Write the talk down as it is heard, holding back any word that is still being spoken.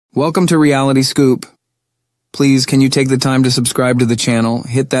Welcome to Reality Scoop. Please, can you take the time to subscribe to the channel,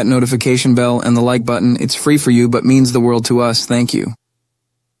 hit that notification bell and the like button. It's free for you, but means the world to us. Thank you.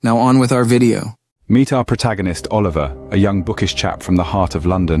 Now on with our video. Meet our protagonist, Oliver, a young bookish chap from the heart of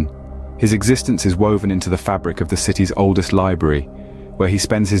London. His existence is woven into the fabric of the city's oldest library, where he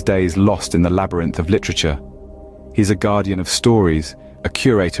spends his days lost in the labyrinth of literature. He's a guardian of stories, a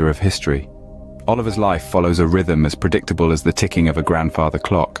curator of history. Oliver's life follows a rhythm as predictable as the ticking of a grandfather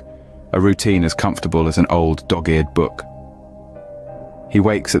clock, a routine as comfortable as an old dog-eared book. He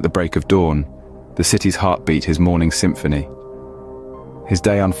wakes at the break of dawn, the city's heartbeat his morning symphony. His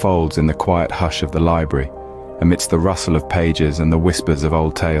day unfolds in the quiet hush of the library, amidst the rustle of pages and the whispers of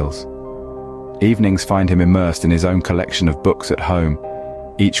old tales. Evenings find him immersed in his own collection of books at home,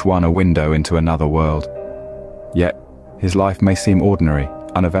 each one a window into another world. Yet, his life may seem ordinary,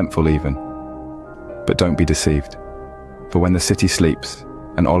 uneventful even. But don't be deceived, for when the city sleeps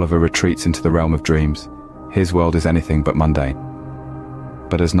and Oliver retreats into the realm of dreams, his world is anything but mundane.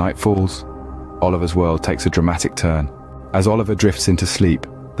 But as night falls, Oliver's world takes a dramatic turn. As Oliver drifts into sleep,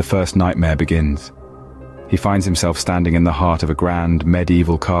 the first nightmare begins. He finds himself standing in the heart of a grand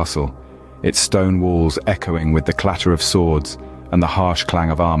medieval castle, its stone walls echoing with the clatter of swords and the harsh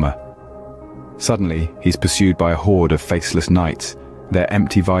clang of armor. Suddenly, he's pursued by a horde of faceless knights, their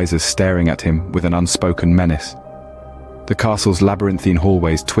empty visors staring at him with an unspoken menace. The castle's labyrinthine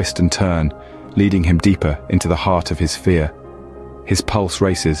hallways twist and turn, leading him deeper into the heart of his fear. His pulse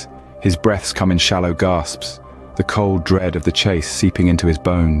races, his breaths come in shallow gasps, the cold dread of the chase seeping into his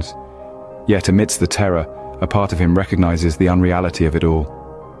bones. Yet amidst the terror, a part of him recognizes the unreality of it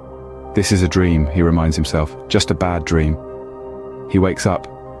all. This is a dream, he reminds himself, just a bad dream. He wakes up,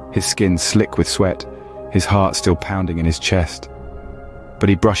 his skin slick with sweat, his heart still pounding in his chest. But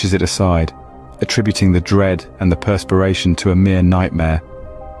he brushes it aside, attributing the dread and the perspiration to a mere nightmare,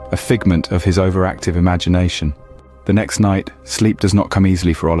 a figment of his overactive imagination. The next night, sleep does not come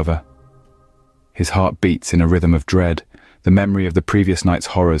easily for Oliver. His heart beats in a rhythm of dread, the memory of the previous night's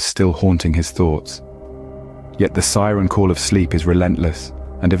horrors still haunting his thoughts. Yet the siren call of sleep is relentless,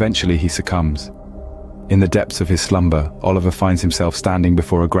 and eventually he succumbs. In the depths of his slumber, Oliver finds himself standing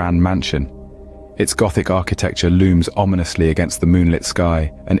before a grand mansion. Its Gothic architecture looms ominously against the moonlit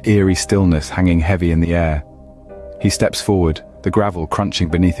sky, an eerie stillness hanging heavy in the air. He steps forward, the gravel crunching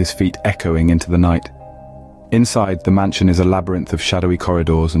beneath his feet echoing into the night. Inside, the mansion is a labyrinth of shadowy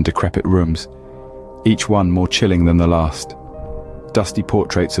corridors and decrepit rooms, each one more chilling than the last. Dusty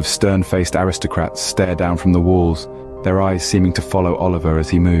portraits of stern-faced aristocrats stare down from the walls, their eyes seeming to follow Oliver as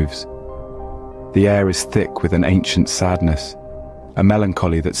he moves. The air is thick with an ancient sadness, a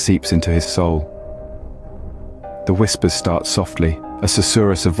melancholy that seeps into his soul. The whispers start softly, a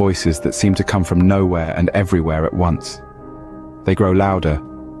susurrus of voices that seem to come from nowhere and everywhere at once. They grow louder,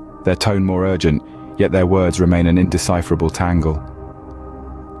 their tone more urgent, yet their words remain an indecipherable tangle.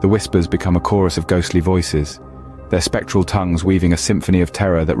 The whispers become a chorus of ghostly voices, their spectral tongues weaving a symphony of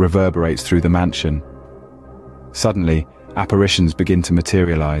terror that reverberates through the mansion. Suddenly, apparitions begin to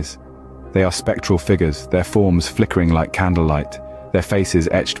materialize. They are spectral figures, their forms flickering like candlelight, their faces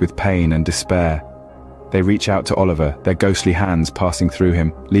etched with pain and despair. They reach out to Oliver, their ghostly hands passing through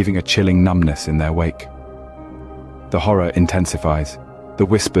him, leaving a chilling numbness in their wake. The horror intensifies. The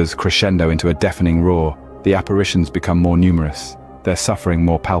whispers crescendo into a deafening roar. The apparitions become more numerous, their suffering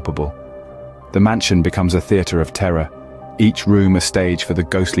more palpable. The mansion becomes a theater of terror, each room a stage for the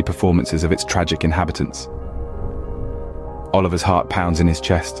ghostly performances of its tragic inhabitants. Oliver's heart pounds in his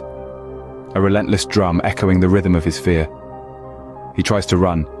chest, a relentless drum echoing the rhythm of his fear. He tries to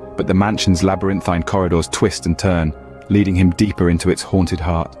run, but the mansion's labyrinthine corridors twist and turn, leading him deeper into its haunted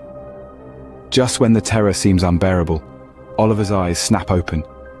heart. Just when the terror seems unbearable, Oliver's eyes snap open.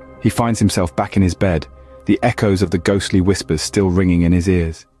 He finds himself back in his bed, the echoes of the ghostly whispers still ringing in his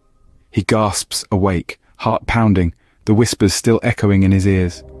ears. He gasps awake, heart pounding, the whispers still echoing in his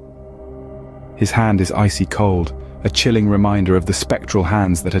ears. His hand is icy cold, a chilling reminder of the spectral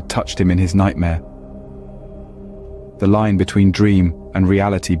hands that had touched him in his nightmare. The line between dream and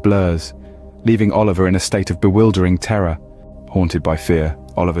reality blurs, leaving Oliver in a state of bewildering terror. Haunted by fear,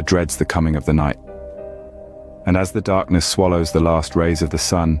 Oliver dreads the coming of the night. And as the darkness swallows the last rays of the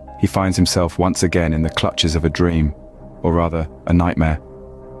sun, he finds himself once again in the clutches of a dream, or rather, a nightmare.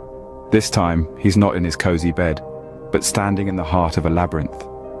 This time, he's not in his cozy bed, but standing in the heart of a labyrinth,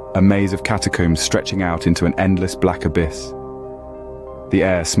 a maze of catacombs stretching out into an endless black abyss. The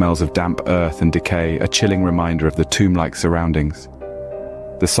air smells of damp earth and decay, a chilling reminder of the tomb-like surroundings.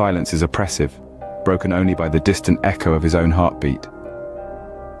 The silence is oppressive, broken only by the distant echo of his own heartbeat.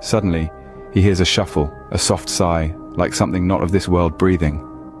 Suddenly, he hears a shuffle, a soft sigh, like something not of this world breathing.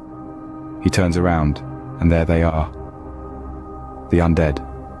 He turns around, and there they are. The undead.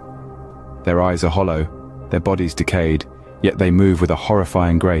 Their eyes are hollow, their bodies decayed, yet they move with a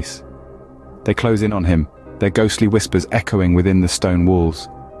horrifying grace. They close in on him, their ghostly whispers echoing within the stone walls.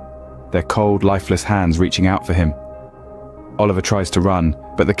 Their cold, lifeless hands reaching out for him. Oliver tries to run,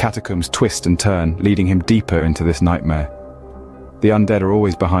 but the catacombs twist and turn, leading him deeper into this nightmare. The undead are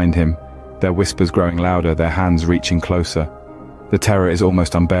always behind him, their whispers growing louder, their hands reaching closer. The terror is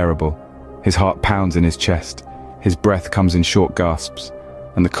almost unbearable. His heart pounds in his chest, his breath comes in short gasps,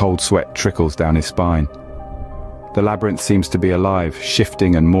 and the cold sweat trickles down his spine. The labyrinth seems to be alive,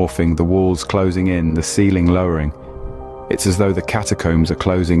 shifting and morphing, the walls closing in, the ceiling lowering. It's as though the catacombs are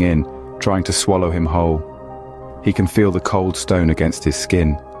closing in, trying to swallow him whole. He can feel the cold stone against his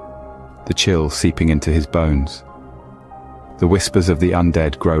skin, the chill seeping into his bones. The whispers of the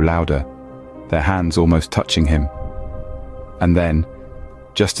undead grow louder, their hands almost touching him. And then,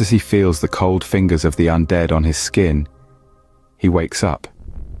 just as he feels the cold fingers of the undead on his skin, he wakes up.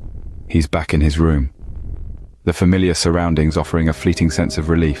 He's back in his room, the familiar surroundings offering a fleeting sense of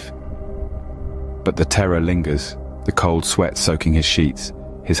relief. But the terror lingers, the cold sweat soaking his sheets,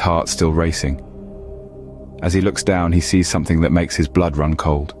 his heart still racing. As he looks down, he sees something that makes his blood run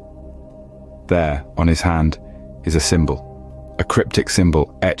cold. There, on his hand, is a symbol, a cryptic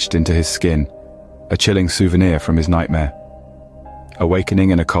symbol etched into his skin, a chilling souvenir from his nightmare. Awakening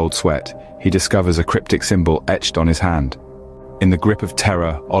in a cold sweat, he discovers a cryptic symbol etched on his hand. In the grip of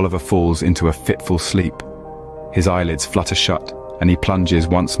terror, Oliver falls into a fitful sleep. His eyelids flutter shut, and he plunges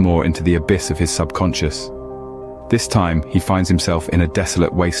once more into the abyss of his subconscious. This time, he finds himself in a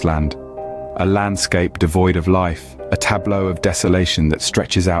desolate wasteland, a landscape devoid of life, a tableau of desolation that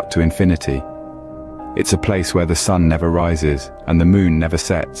stretches out to infinity. It's a place where the sun never rises, and the moon never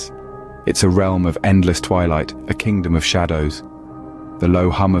sets. It's a realm of endless twilight, a kingdom of shadows. The low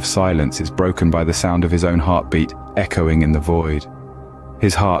hum of silence is broken by the sound of his own heartbeat, echoing in the void.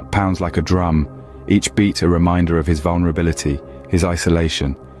 His heart pounds like a drum, each beat a reminder of his vulnerability, his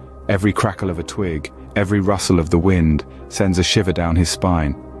isolation. Every crackle of a twig, every rustle of the wind sends a shiver down his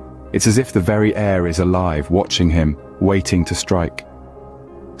spine. It's as if the very air is alive, watching him, waiting to strike.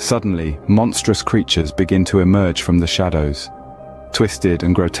 Suddenly, monstrous creatures begin to emerge from the shadows. Twisted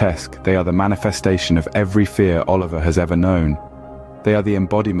and grotesque, they are the manifestation of every fear Oliver has ever known. They are the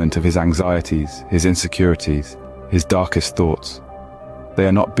embodiment of his anxieties, his insecurities, his darkest thoughts. They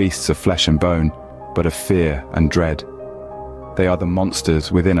are not beasts of flesh and bone, but of fear and dread. They are the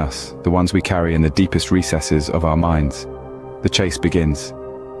monsters within us, the ones we carry in the deepest recesses of our minds. The chase begins.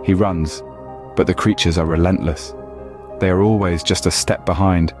 He runs, but the creatures are relentless. They are always just a step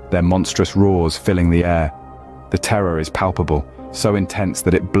behind, their monstrous roars filling the air. The terror is palpable, so intense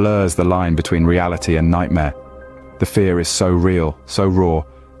that it blurs the line between reality and nightmare. The fear is so real, so raw,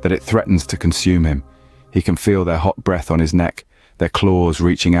 that it threatens to consume him. He can feel their hot breath on his neck, their claws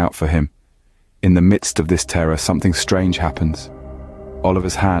reaching out for him. In the midst of this terror, something strange happens.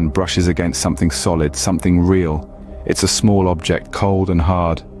 Oliver's hand brushes against something solid, something real. It's a small object, cold and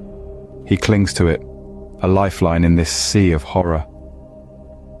hard. He clings to it, a lifeline in this sea of horror.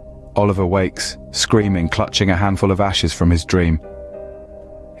 Oliver wakes, screaming, clutching a handful of ashes from his dream.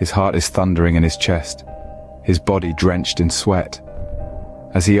 His heart is thundering in his chest, his body drenched in sweat.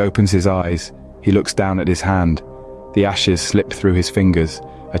 As he opens his eyes, he looks down at his hand. The ashes slip through his fingers,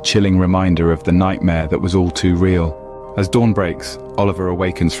 a chilling reminder of the nightmare that was all too real. As dawn breaks, Oliver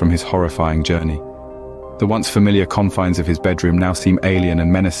awakens from his horrifying journey. The once familiar confines of his bedroom now seem alien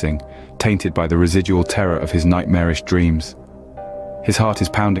and menacing, tainted by the residual terror of his nightmarish dreams. His heart is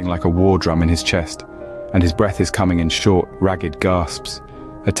pounding like a war drum in his chest, and his breath is coming in short, ragged gasps,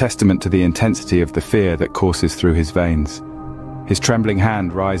 a testament to the intensity of the fear that courses through his veins. His trembling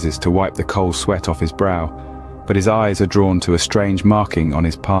hand rises to wipe the cold sweat off his brow, but his eyes are drawn to a strange marking on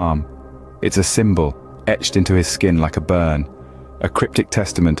his palm. It's a symbol, etched into his skin like a burn, a cryptic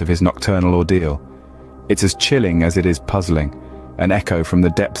testament of his nocturnal ordeal. It's as chilling as it is puzzling, an echo from the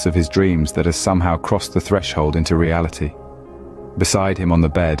depths of his dreams that has somehow crossed the threshold into reality. Beside him on the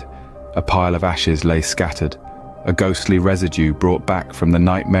bed, a pile of ashes lay scattered, a ghostly residue brought back from the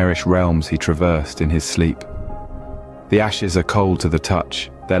nightmarish realms he traversed in his sleep. The ashes are cold to the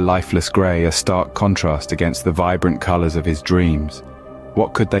touch, their lifeless grey a stark contrast against the vibrant colours of his dreams.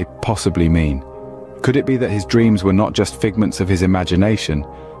 What could they possibly mean? Could it be that his dreams were not just figments of his imagination,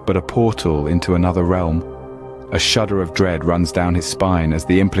 but a portal into another realm? A shudder of dread runs down his spine as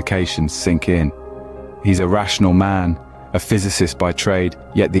the implications sink in. He's a rational man, a physicist by trade,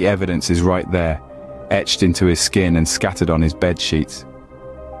 yet the evidence is right there, etched into his skin and scattered on his bed sheets.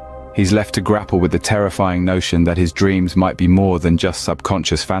 He's left to grapple with the terrifying notion that his dreams might be more than just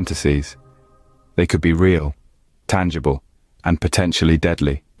subconscious fantasies. They could be real, tangible, and potentially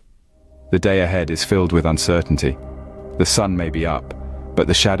deadly. The day ahead is filled with uncertainty. The sun may be up, but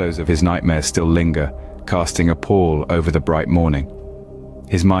the shadows of his nightmares still linger, casting a pall over the bright morning.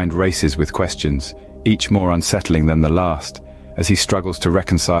 His mind races with questions, each more unsettling than the last, as he struggles to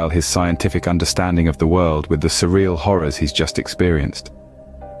reconcile his scientific understanding of the world with the surreal horrors he's just experienced.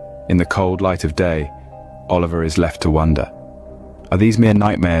 In the cold light of day, Oliver is left to wonder. Are these mere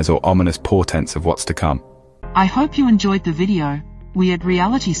nightmares or ominous portents of what's to come? I hope you enjoyed the video. We at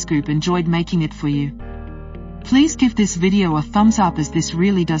Reality Scoop enjoyed making it for you. Please give this video a thumbs up, as this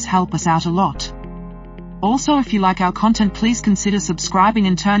really does help us out a lot. Also, if you like our content, please consider subscribing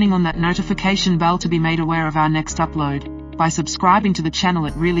and turning on that notification bell to be made aware of our next upload. By subscribing to the channel,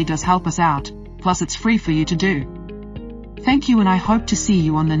 it really does help us out, plus it's free for you to do. Thank you, and I hope to see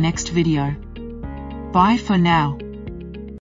you on the next video. Bye for now.